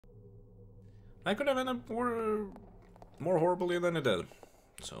That could have ended more horribly than it did.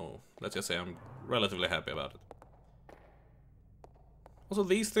 So, let's just say I'm relatively happy about it. Also,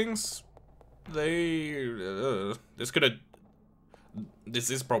 these things, this could have... This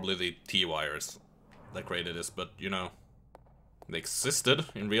is probably the T-wires that created this, but, you know, they existed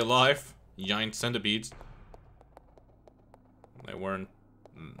in real life. Giant centipedes. They weren't...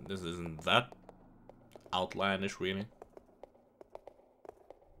 This isn't that outlandish, really.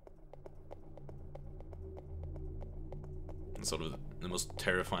 It's sort of the most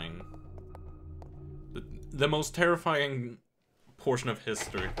terrifying... The most terrifying portion of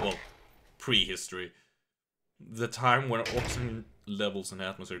history, well, prehistory. The time when oxygen levels in the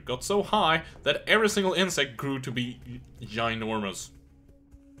atmosphere got so high that every single insect grew to be ginormous.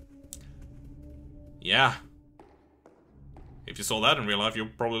 Yeah. If you saw that in real life,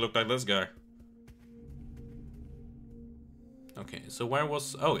 you'd probably look like this guy. Okay, so where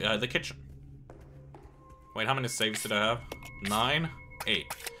was... Oh, yeah, the kitchen. Wait, how many saves did I have? 9? 8.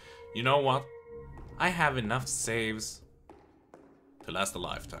 You know what? I have enough saves to last a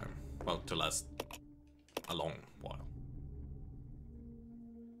lifetime. Well, to last a long while.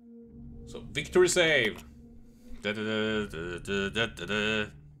 So, victory save! Da -da -da -da -da -da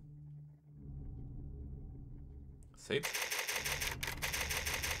 -da. Save.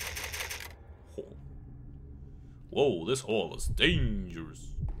 Hole. Whoa, this hole is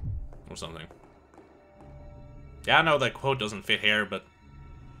dangerous. Or something. Yeah, I know that quote doesn't fit here, but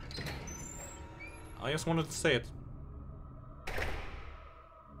I just wanted to say it.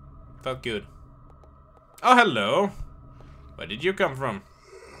 Felt good. Oh, hello! Where did you come from?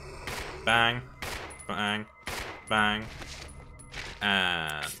 Bang, bang, bang.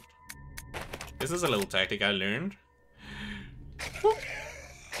 And this is a little tactic I learned. Whoop,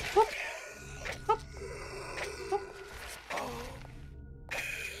 whoop, whoop, whoop.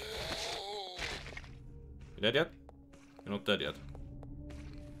 You dead yet? You're not dead yet.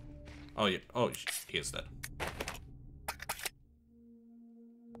 Oh, yeah. Oh, he is dead.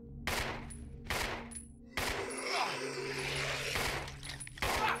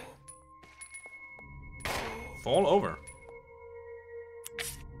 Fall over.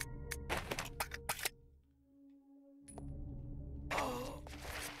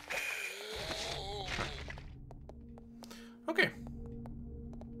 Okay.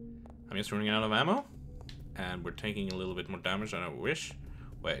 I'm just running out of ammo. And we're taking a little bit more damage than I wish.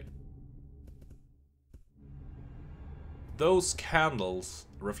 Wait. Those candles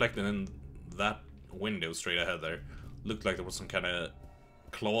reflected in that window straight ahead there looked like there was some kind of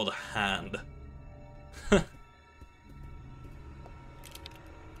clawed hand.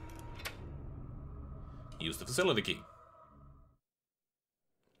 Use the facility key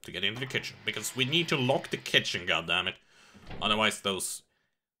to get into the kitchen, because we need to lock the kitchen, goddammit. Otherwise those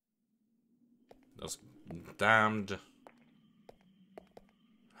damned...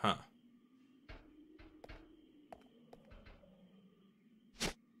 Huh.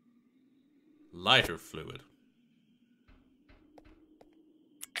 Lighter fluid.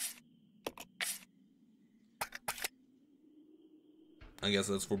 I guess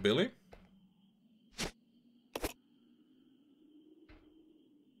that's for Billy.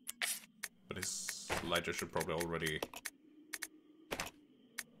 But his lighter should probably already...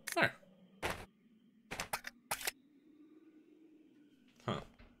 There. Huh.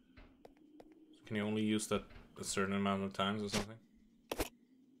 Can you only use that a certain amount of times or something?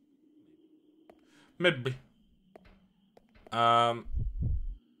 Maybe. The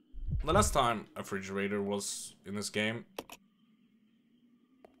last time a refrigerator was in this game...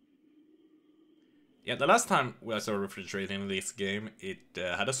 Yeah, the last time I saw a refrigerator in this game, it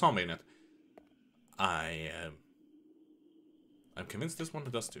had a zombie in it. I'm convinced this one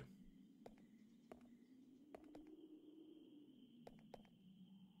does too.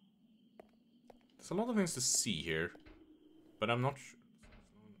 There's a lot of things to see here, but I'm not sure.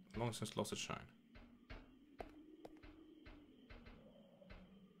 As long as it's lost its shine.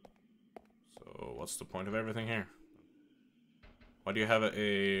 So, what's the point of everything here? Why do you have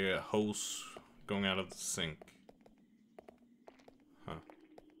a hose going out of the sink? Huh.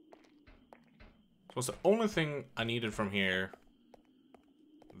 So, what's the only thing I needed from here?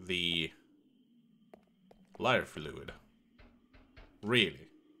 The lighter fluid. Really?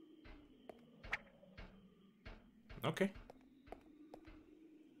 Okay.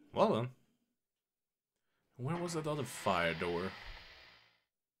 Well then. Where was that other fire door?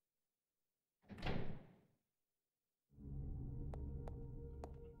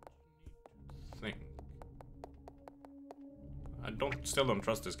 Think. I still don't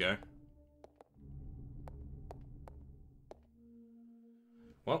trust this guy.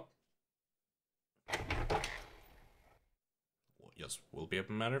 Well. Just will be a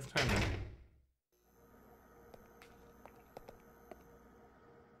matter of time now.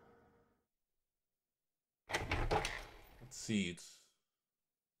 Let's see, it's...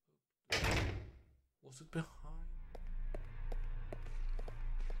 Was it behind?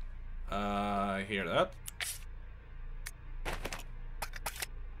 I hear that.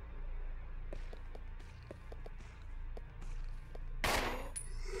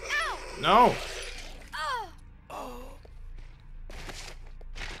 No!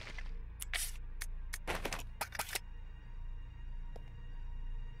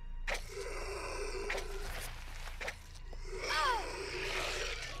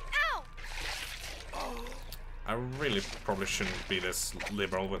 I really probably shouldn't be this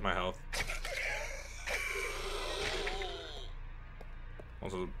liberal with my health.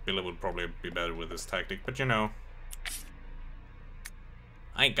 Also, Billy would probably be better with this tactic, but you know,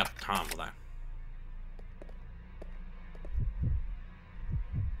 I ain't got time for that.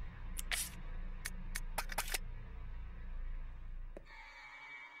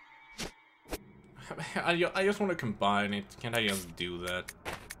 I just want to combine it. Can't I just do that?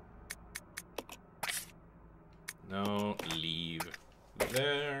 No, leave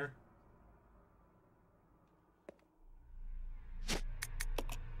there.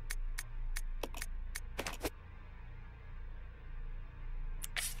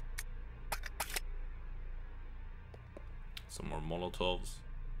 Some more Molotovs.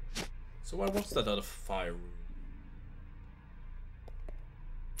 So what's that other fire room?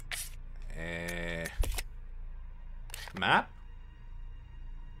 Map?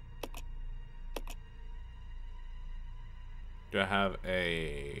 Do I have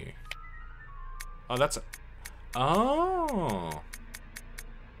a... Oh, that's a... Oh!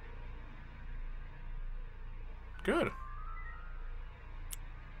 Good.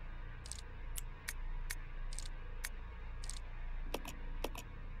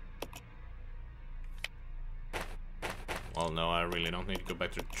 Well, no, I really don't need to go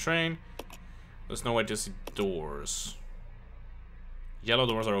back to the train. There's no way to see doors. Yellow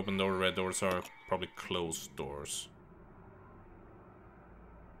doors are open doors, red doors are probably closed doors.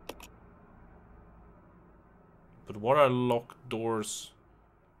 But what are locked doors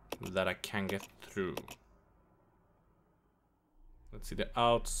that I can get through? Let's see, the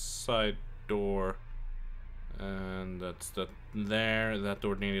outside door. And that's that there. That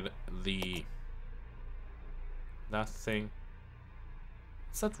door needed the... that thing.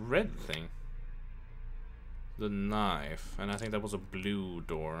 What's that red thing? The knife. And I think that was a blue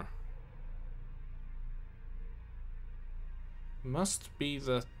door. Must be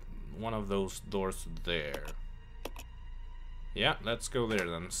the one of those doors there. Yeah, let's go there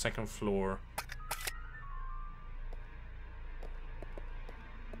then. Second floor.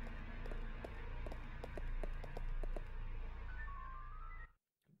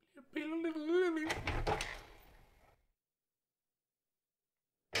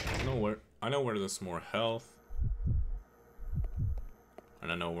 I know where there's more health.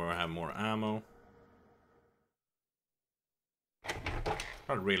 And I know where I have more ammo.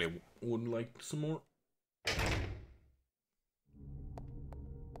 I really would like some more.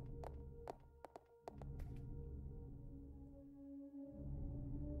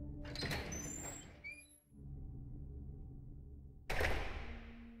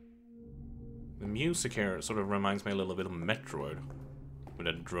 The music here sort of reminds me a little bit of Metroid. With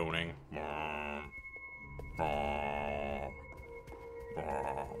that droning.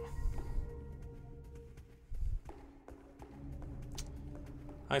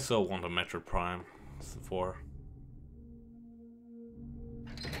 I so want a Metroid Prime 4.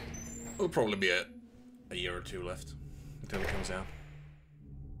 It'll probably be a year or two left until it comes out.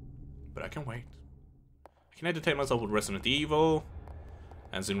 But I can wait. I can entertain myself with Resident Evil.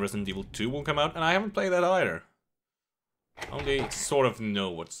 And soon Resident Evil 2 will come out, and I haven't played that either. I only sort of know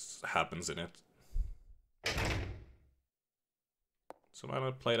what happens in it. So I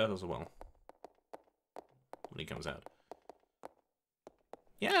might play that as well. When he comes out.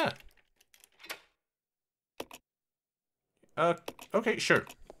 Yeah! Okay, sure.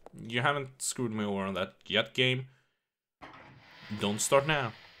 You haven't screwed me over on that yet, game. Don't start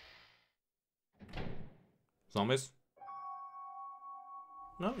now. Zombies?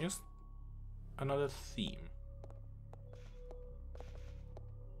 No, just another theme.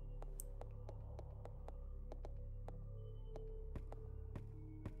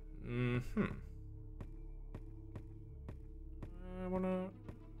 I wanna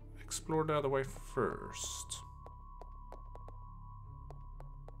explore the other way first.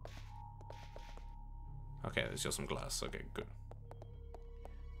 Okay, there's just some glass. Okay, good.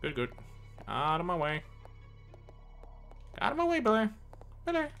 Good. Out of my way. Out of my way, Billy.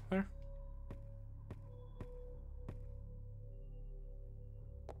 Billy, there.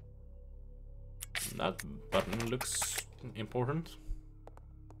 That button looks important.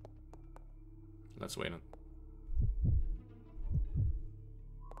 Let's wait.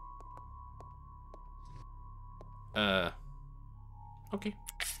 Okay.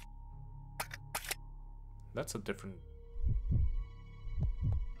 That's a different...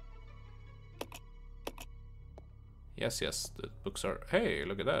 Yes, the books are... Hey,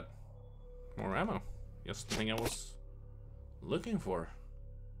 look at that. More ammo. Just the thing I was looking for.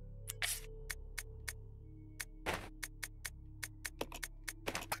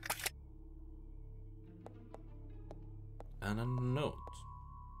 And a note.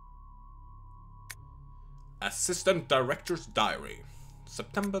 Assistant Director's Diary.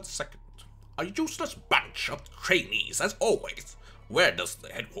 September 2nd. A useless bunch of trainees, as always. Where does the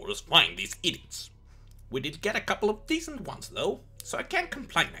headquarters find these idiots? We did get a couple of decent ones, though, so I can't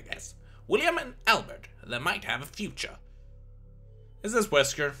complain, I guess. William and Albert, they might have a future. Is this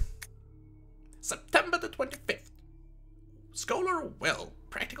Wesker? September the 25th. Scholar Will,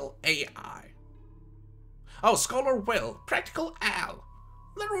 Practical AI. Oh, Scholar Will, Practical Al.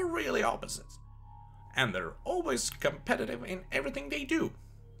 They're really opposites. And they're always competitive in everything they do.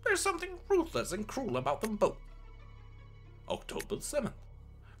 There's something ruthless and cruel about them both. October 7th.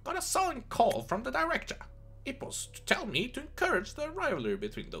 Got a sullen call from the director. It was to tell me to encourage the rivalry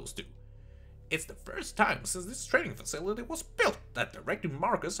between those two. It's the first time since this training facility was built that Director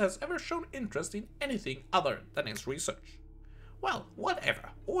Marcus has ever shown interest in anything other than his research. Well,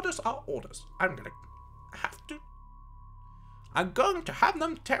 whatever. Orders are orders. I'm going to have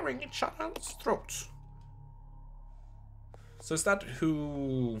them tearing each other's throats. So is that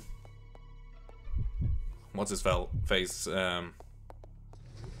who... What's his face?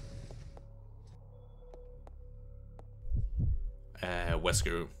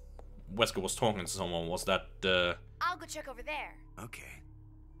 Wesker. Wesker was talking to someone. Was that, I'll go check over there. Okay.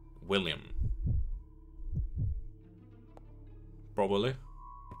 William? Probably.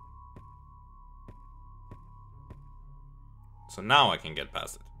 So now I can get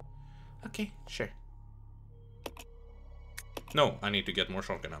past it. Okay, sure. No, I need to get more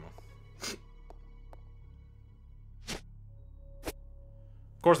shotgun ammo.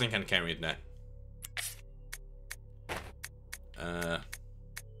 Of course they can carry it now. I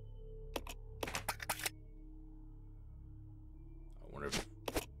wonder if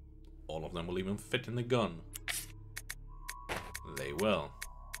all of them will even fit in the gun. They will.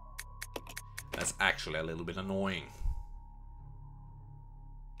 That's actually a little bit annoying.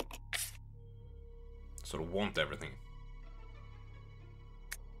 Sort of want everything.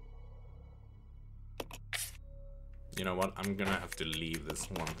 You know what? I'm gonna have to leave this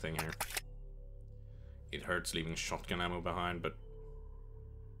one thing here. It hurts leaving shotgun ammo behind, but...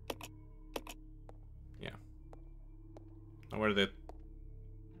 Yeah. Now where the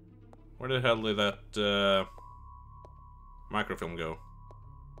hell did that, microfilm go?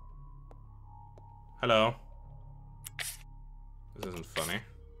 Hello? This isn't funny.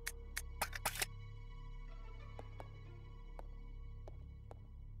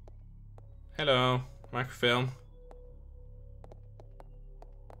 Hello, microfilm.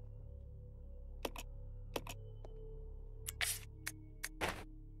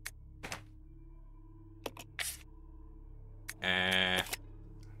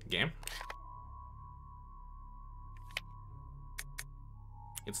 Game?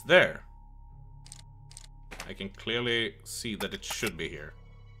 It's there. I can clearly see that it should be here.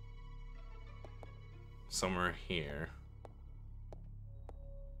 Somewhere here.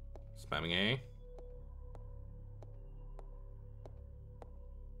 Spamming A.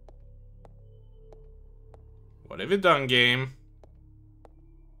 What have you done, game?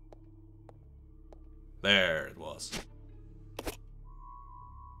 There it was.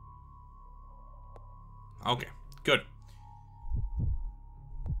 Okay, good.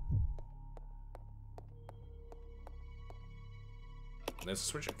 Let's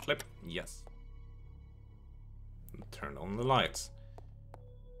switch it. Flip. Yes. Turn on the lights.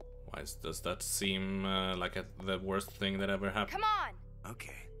 Why does that seem like the worst thing that ever happened? Come on!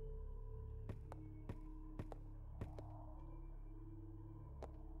 Okay.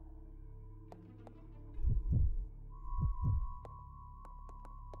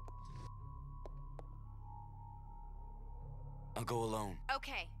 I'll go alone.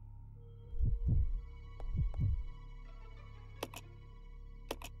 Okay.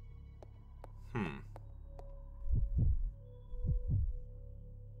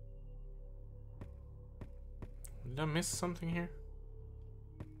 Did I miss something here?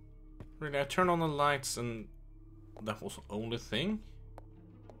 Really, I turn on the lights and that was the only thing?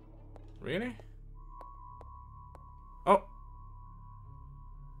 Really? Oh!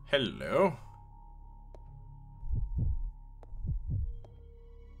 Hello?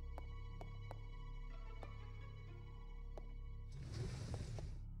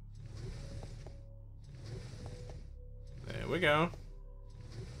 There we go.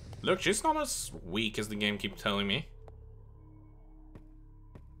 Look, she's not as weak as the game keeps telling me.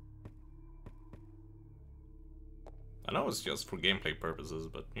 I know it's just for gameplay purposes,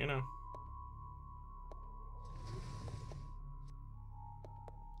 but you know.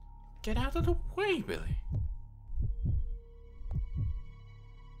 Get out of the way, Billy.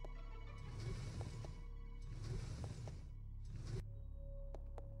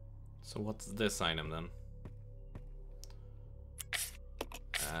 So what's this item then?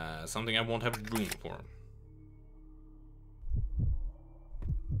 Something I won't have room for.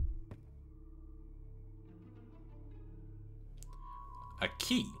 A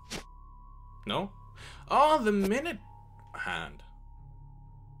key? No? Oh, the minute hand.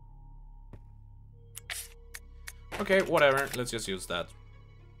 Okay, whatever. Let's just use that.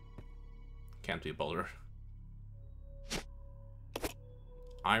 Can't be bothered.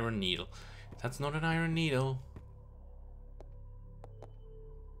 Iron needle. That's not an iron needle.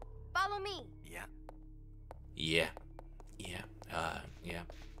 Follow me. Yeah,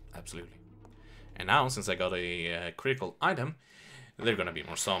 absolutely. And now, since I got a critical item, there are gonna be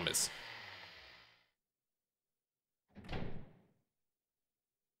more zombies.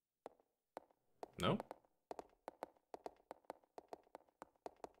 No?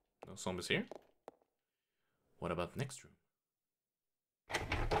 No zombies here? What about next room?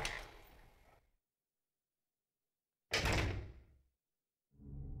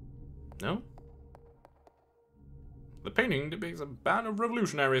 No? The painting depicts a band of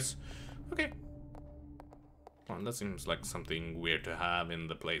revolutionaries. Okay. Well, that seems like something weird to have in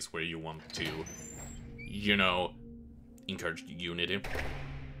the place where you want to, you know, encourage unity.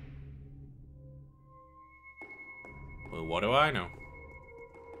 Well, what do I know?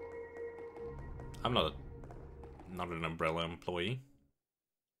 I'm not an Umbrella employee.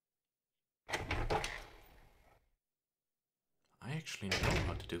 I actually know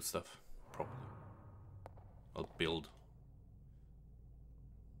how to do stuff properly. I'll build.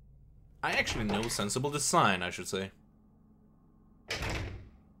 I actually know sensible design, I should say.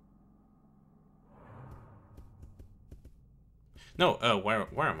 No,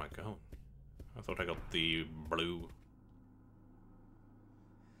 where am I going? I thought I got the blue.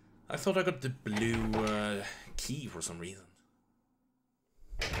 I thought I got the blue key for some reason.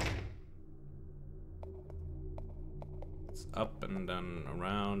 It's up and then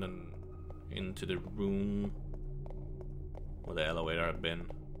around and into the room where the elevator had been.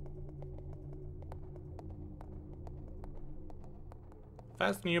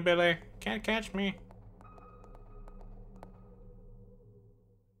 Fasten you, Billy. Can't catch me.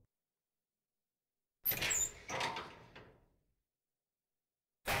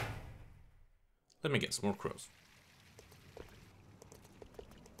 Let me guess, more crows.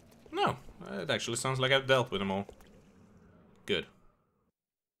 No, it actually sounds like I've dealt with them all. Good.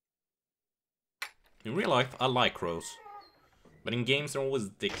 In real life, I like crows. But in games, they're always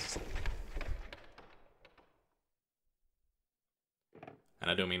dicks. And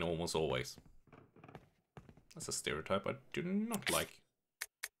I don't mean almost always. That's a stereotype I do not like.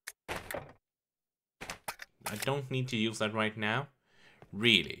 I don't need to use that right now.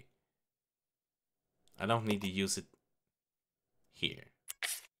 Really. I don't need to use it here.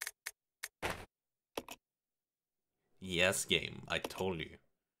 Yes, game, I told you.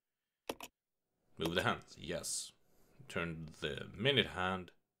 Move the hands, yes. Turn the minute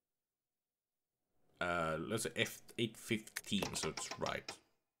hand. Let's say F815, so it's right.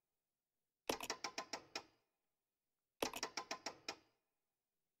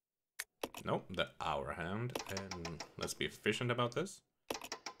 Nope, the hour hand. And let's be efficient about this.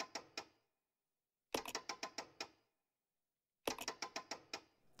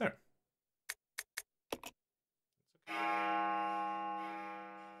 There.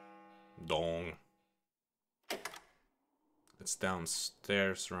 Dong. It's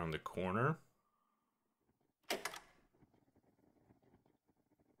downstairs around the corner.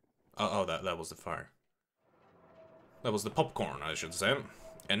 Oh, that was the fire. That was the popcorn, I should say.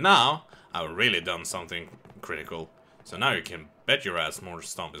 And now, I've really done something critical. So now you can bet your ass more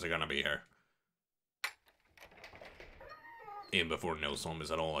zombies are gonna be here. Even before no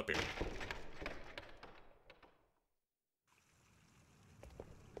zombies at all appear.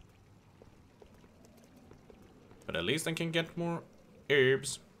 But at least I can get more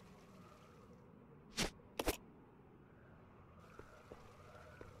herbs.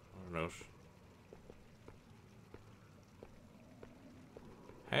 of those.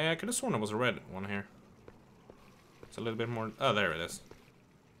 Hey, I could have sworn there was a red one here. It's a little bit more... Oh, there it is.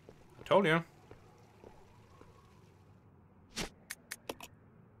 I told you.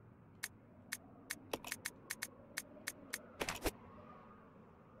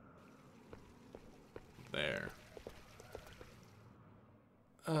 There.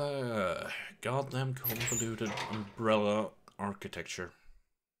 Goddamn convoluted umbrella architecture.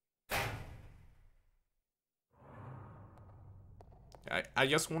 I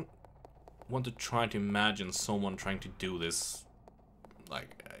just want to try to imagine someone trying to do this,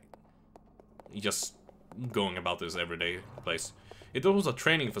 like, just going about this everyday place. It was a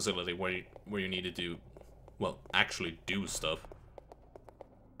training facility where you needed to, well, actually do stuff.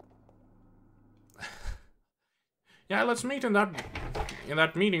 Yeah, let's meet in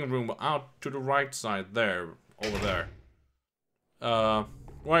that meeting room out to the right side there, over there.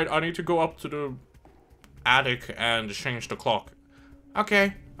 Wait, I need to go up to the attic and change the clock.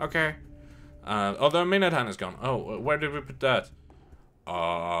 Okay, okay. Oh, the minute hand is gone. Oh, where did we put that?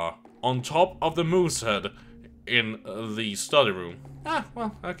 On top of the moose head in the study room. Ah,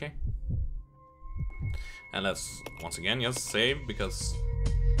 well, okay. And let's, once again, just save, because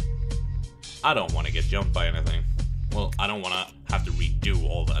I don't want to get jumped by anything. Well, I don't want to have to redo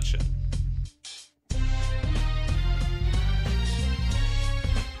all that shit.